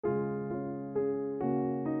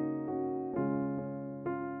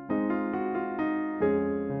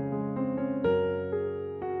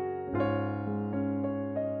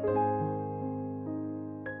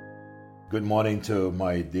Good morning to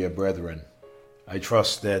my dear brethren. I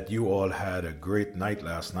trust that you all had a great night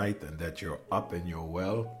last night and that you're up and you're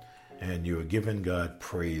well and you're giving God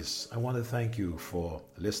praise. I want to thank you for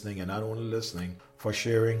listening, and not only listening, for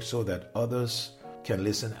sharing so that others can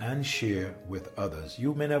listen and share with others.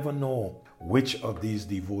 You may never know which of these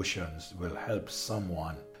devotions will help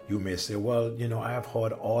someone. You may say, well, I have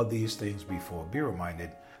heard all these things before. Be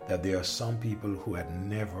reminded that there are some people who had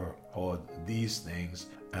never heard these things.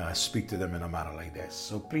 Speak to them in a manner like this.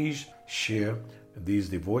 So please share these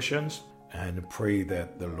devotions and pray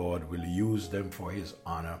that the Lord will use them for His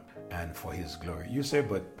honor and for His glory. You say,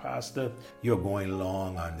 but Pastor, you're going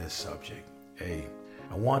long on this subject. Hey,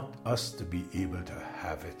 I want us to be able to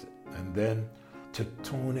have it and then to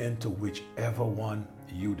tune into whichever one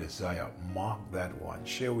you desire. Mark that one.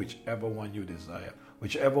 Share whichever one you desire.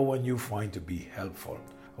 Whichever one you find to be helpful.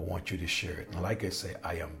 I want you to share it. And like I say,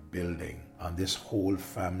 I am building on this whole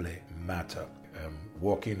family matter.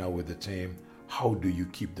 Working out with the team. How do you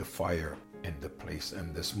keep the fire in the place?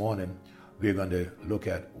 And this morning, we're going to look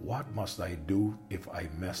at what must I do if I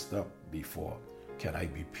messed up before? Can I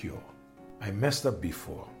be pure? I messed up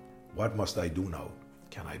before. What must I do now?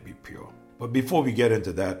 Can I be pure? But before we get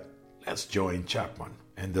into that, let's join Chapman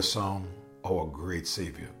in the song, Our Great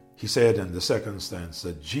Savior. He said in the second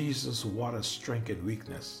stanza, Jesus, what a strength and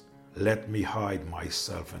weakness. Let me hide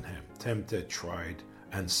myself in Him. Tempted, tried,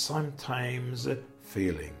 and sometimes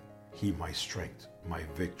failing. He my strength, my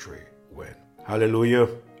victory win. Hallelujah,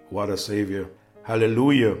 what a Savior.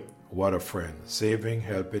 Hallelujah, what a friend. Saving,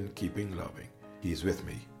 helping, keeping, loving. He's with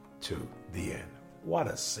me to the end. What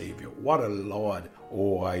a Savior, what a Lord.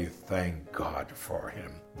 Oh, I thank God for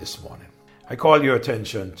Him this morning. I call your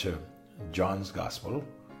attention to John's Gospel,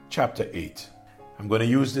 chapter 8. I'm going to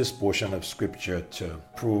use this portion of scripture to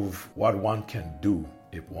prove what one can do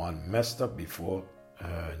if one messed up before,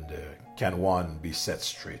 and can one be set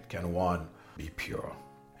straight? Can one be pure?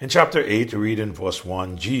 In chapter 8, read in verse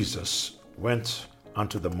 1, Jesus went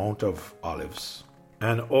unto the Mount of Olives,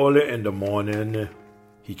 and early in the morning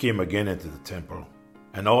He came again into the temple,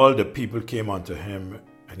 and all the people came unto Him,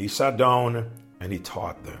 and He sat down and He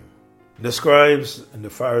taught them. The scribes and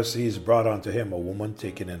the Pharisees brought unto Him a woman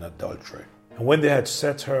taken in adultery. And when they had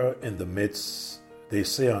set her in the midst, they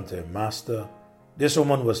say unto Him, Master, this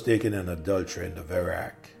woman was taken in adultery in the very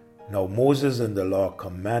act. Now Moses in the law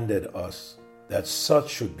commanded us that such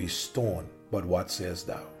should be stoned. But what sayest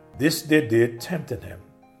thou? This they did, tempting Him,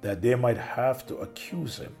 that they might have to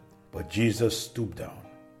accuse Him. But Jesus stooped down,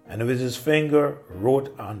 and with His finger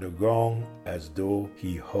wrote on the ground as though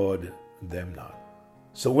He heard them not.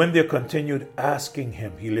 So when they continued asking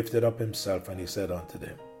Him, He lifted up Himself, and He said unto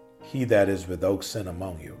them, He that is without sin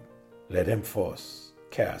among you, let him first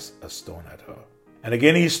cast a stone at her. And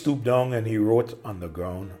again He stooped down, and He wrote on the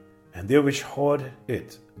ground. And they which heard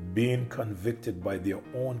it, being convicted by their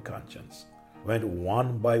own conscience, went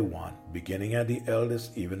one by one, beginning at the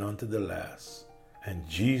eldest even unto the last. And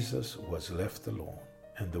Jesus was left alone,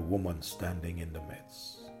 and the woman standing in the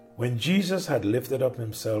midst. When Jesus had lifted up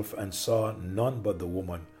Himself and saw none but the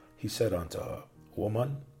woman, He said unto her,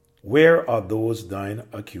 Woman, where are those thine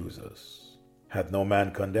accusers? Hath no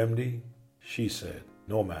man condemned thee? She said,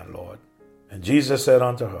 No man, Lord. And Jesus said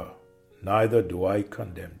unto her, Neither do I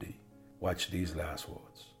condemn thee. Watch these last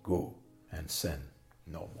words. Go and sin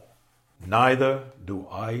no more. Neither do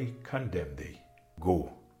I condemn thee.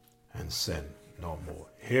 Go and sin no more.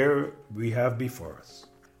 Here we have before us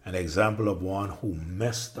an example of one who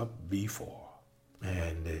messed up before.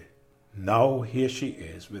 And now here she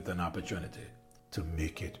is with an opportunity to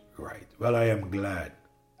make it right. Well, I am glad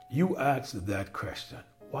you asked that question.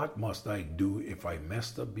 What must I do if I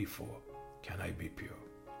messed up before? Can I be pure?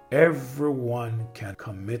 Everyone can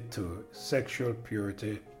commit to sexual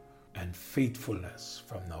purity and faithfulness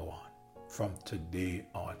from now on, from today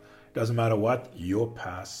on. Doesn't matter what your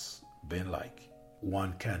past been like.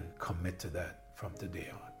 One can commit to that from today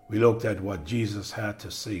on. We looked at what Jesus had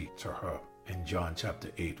to say to her in John chapter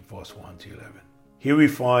 8, verse 1 to 11. Here we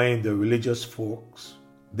find the religious folks.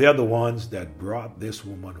 They're the ones that brought this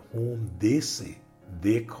woman whom they say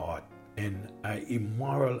they caught in an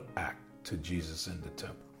immoral act to Jesus in the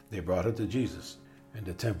temple. They brought her to Jesus in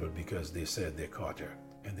the temple because they said they caught her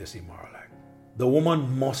in this immoral act. The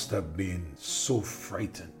woman must have been so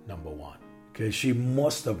frightened, number one, because she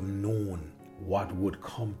must have known what would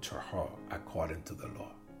come to her according to the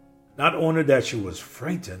law. Not only that she was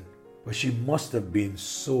frightened, but she must have been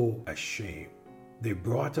so ashamed. They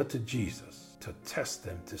brought her to Jesus to test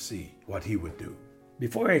Him to see what He would do.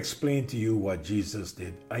 Before I explain to you what Jesus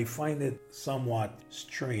did, I find it somewhat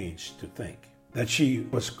strange to think that she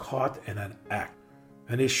was caught in an act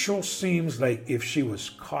And it sure seems like if she was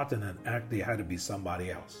caught in an act, there had to be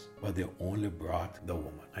somebody else. But they only brought the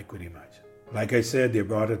woman. I could imagine. Like I said, they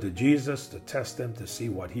brought her to Jesus to test him to see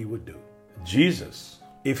what he would do. Jesus,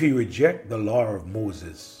 if he reject the law of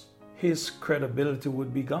Moses, his credibility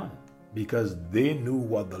would be gone, because they knew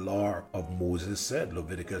what the law of Moses said.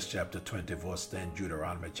 Leviticus chapter 20, verse 10,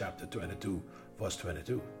 Deuteronomy chapter 22, verse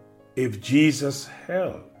 22. If Jesus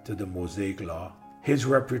held to the Mosaic law, his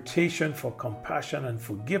reputation for compassion and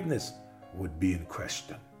forgiveness would be in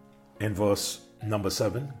question. In verse number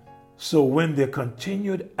 7, so when they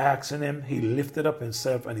continued asking him, he lifted up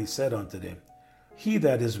himself and he said unto them, he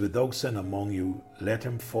that is without sin among you, let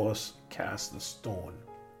him first cast a stone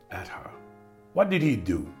at her. What did he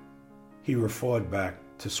do? He referred back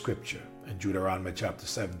to scripture in Deuteronomy chapter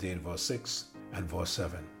 17, verse 6 and verse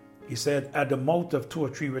 7. He said, at the mouth of 2 or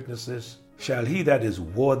 3 witnesses shall he that is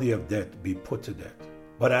worthy of death be put to death.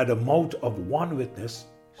 But at the mouth of 1 witness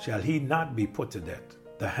shall he not be put to death.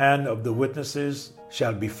 The hand of the witnesses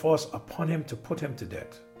shall be forced upon him to put him to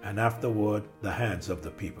death, and afterward the hands of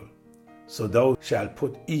the people. So thou shalt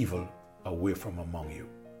put evil away from among you.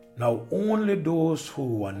 Now only those who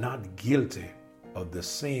were not guilty of the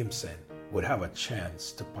same sin would have a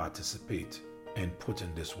chance to participate in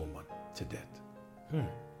putting this woman to death.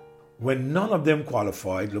 When none of them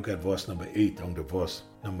qualified, look at verse number 8 on the verse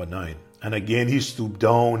number 9. And again he stooped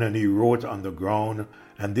down and he wrote on the ground,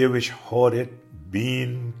 and they which heard it,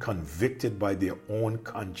 being convicted by their own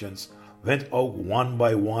conscience, went out one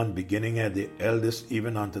by one, beginning at the eldest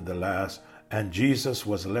even unto the last. And Jesus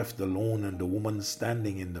was left alone, and the woman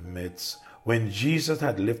standing in the midst. When Jesus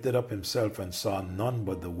had lifted up himself and saw none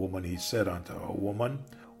but the woman, he said unto her, Woman,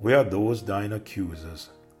 where are those thine accusers?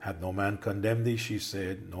 Hath no man condemned thee? She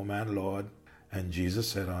said, No man, Lord. And Jesus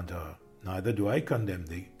said unto her, Neither do I condemn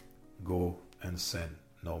thee. Go and sin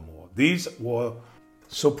no more. These were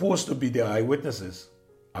supposed to be the eyewitnesses.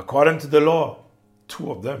 According to the law,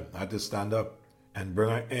 2 of them had to stand up and bring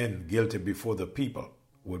her in guilty before the people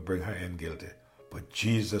would bring her in guilty. But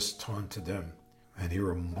Jesus turned to them and he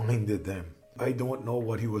reminded them. I don't know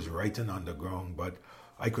what he was writing on the ground, but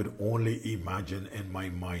I could only imagine in my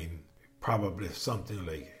mind probably something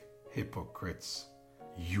like, hypocrites,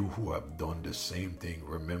 you who have done the same thing,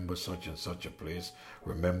 remember such and such a place,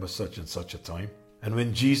 remember such and such a time. And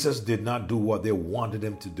when Jesus did not do what they wanted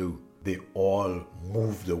him to do, they all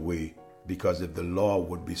moved away, because if the law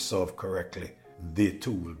would be served correctly, they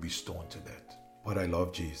too will be stoned to death. But I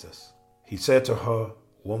love Jesus. He said to her,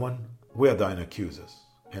 Woman, where are thine accusers?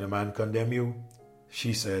 Any man condemn you?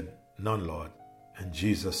 She said, None, Lord. And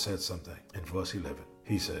Jesus said something in verse 11.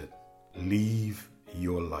 He said, Leave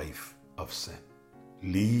your life of sin.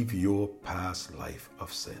 Leave your past life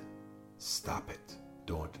of sin. Stop it.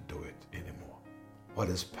 Don't do it anymore. What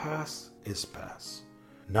is past is past.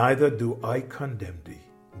 Neither do I condemn thee.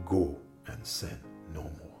 Go and sin no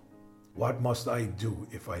more. What must I do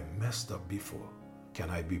if I messed up before? Can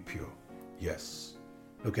I be pure? Yes.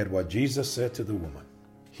 Look at what Jesus said to the woman.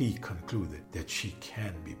 He concluded that she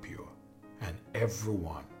can be pure. And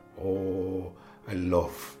everyone, I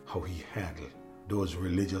love how he handled those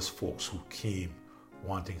religious folks who came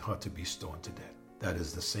wanting her to be stoned to death. That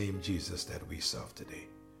is the same Jesus that we serve today.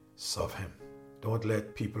 Serve him. Don't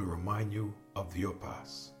let people remind you of your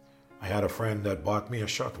past. I had a friend that bought me a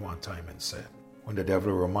shirt one time and said, when the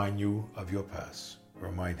devil remind you of your past,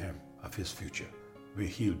 remind him of his future, where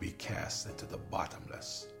he'll be cast into the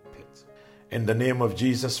bottomless pit. In the name of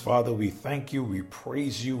Jesus, Father, we thank you, we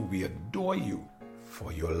praise you, we adore you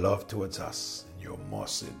for your love towards us and your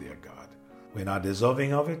mercy, dear God. We're not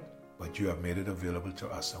deserving of it, but you have made it available to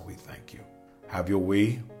us, and we thank you. Have your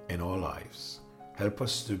way in our lives. Help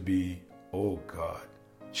us to be, oh God,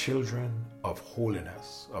 children of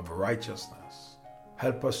holiness, of righteousness.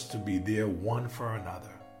 Help us to be there one for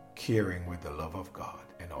another, caring with the love of God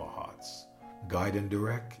in our hearts. Guide and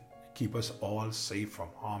direct. Keep us all safe from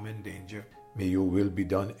harm and danger. May your will be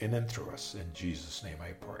done in and through us. In Jesus' name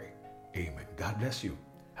I pray. Amen. God bless you.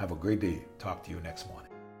 Have a great day. Talk to you next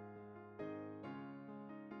morning.